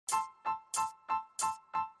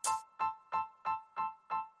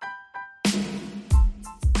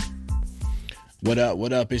What up?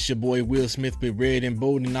 What up? It's your boy Will Smith with Red and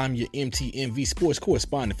Bold, and I'm your MTMV sports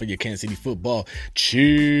correspondent for your Kansas City football.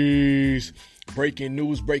 Cheese. Breaking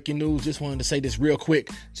news. Just wanted to say this real quick.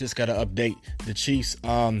 Just got to update. The Chiefs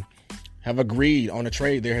have agreed on a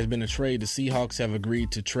trade. There has been a trade. The Seahawks have agreed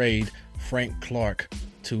to trade Frank Clark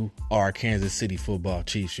to our Kansas City football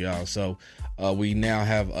Chiefs, y'all. So we now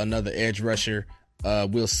have another edge rusher.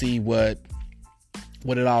 We'll see what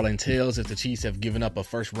it all entails if the Chiefs have given up a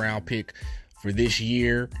first round pick for this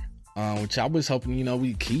year, which I was hoping,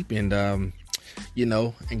 we keep and get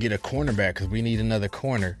a cornerback because we need another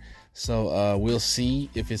corner. So we'll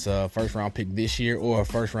see if it's a first round pick this year or a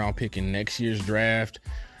first round pick in next year's draft.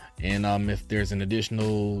 And if there's an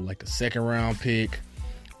additional, like a second round pick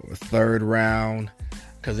or a third round,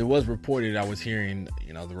 because it was reported, I was hearing,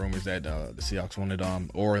 the rumors that the Seahawks wanted,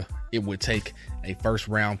 or it would take a first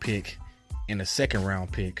round pick and a second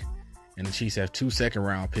round pick. And the Chiefs have 2 second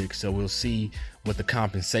round picks. So we'll see what the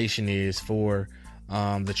compensation is for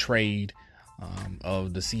the trade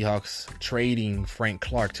of the Seahawks trading Frank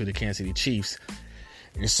Clark to the Kansas City Chiefs.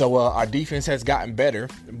 And so our defense has gotten better,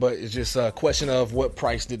 but it's just a question of what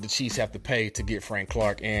price did the Chiefs have to pay to get Frank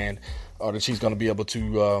Clark, and are the Chiefs going to be able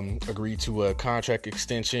to agree to a contract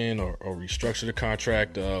extension or restructure the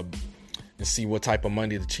contract and see what type of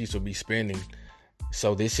money the Chiefs will be spending.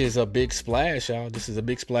 So this is a big splash, y'all. This is a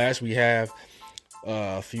big splash. We have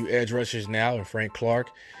a few edge rushers now and Frank Clark.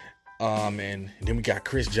 And then we got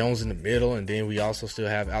Chris Jones in the middle. And then we also still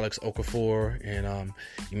have Alex Okafor and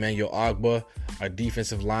Emmanuel Ogbah. Our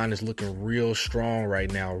defensive line is looking real strong right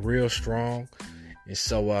now. Real strong. And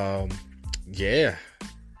so,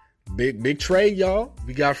 big trade, y'all.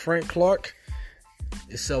 We got Frank Clark.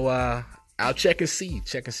 And so, I'll check and see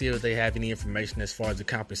if they have any information as far as the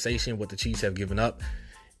compensation, what the Chiefs have given up.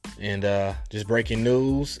 And just breaking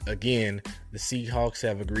news, again, the Seahawks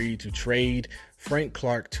have agreed to trade Frank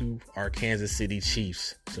Clark to our Kansas City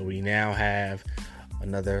Chiefs. So we now have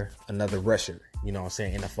another rusher, in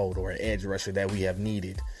the fold, or an edge rusher that we have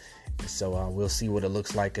needed. And so we'll see what it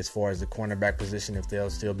looks like as far as the cornerback position, if they'll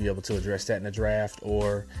still be able to address that in the draft,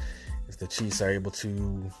 or if the Chiefs are able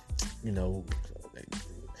to,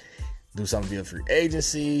 do something via free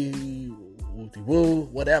agency, woo,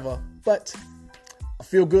 whatever. But I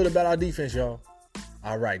feel good about our defense, y'all.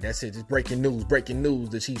 All right, that's it. Just breaking news.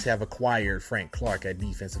 The Chiefs have acquired Frank Clark at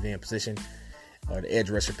defensive end position, or the edge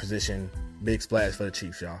rusher position. Big splash for the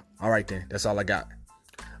Chiefs, y'all. All right, then. That's all I got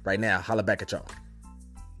right now. Holla back at y'all.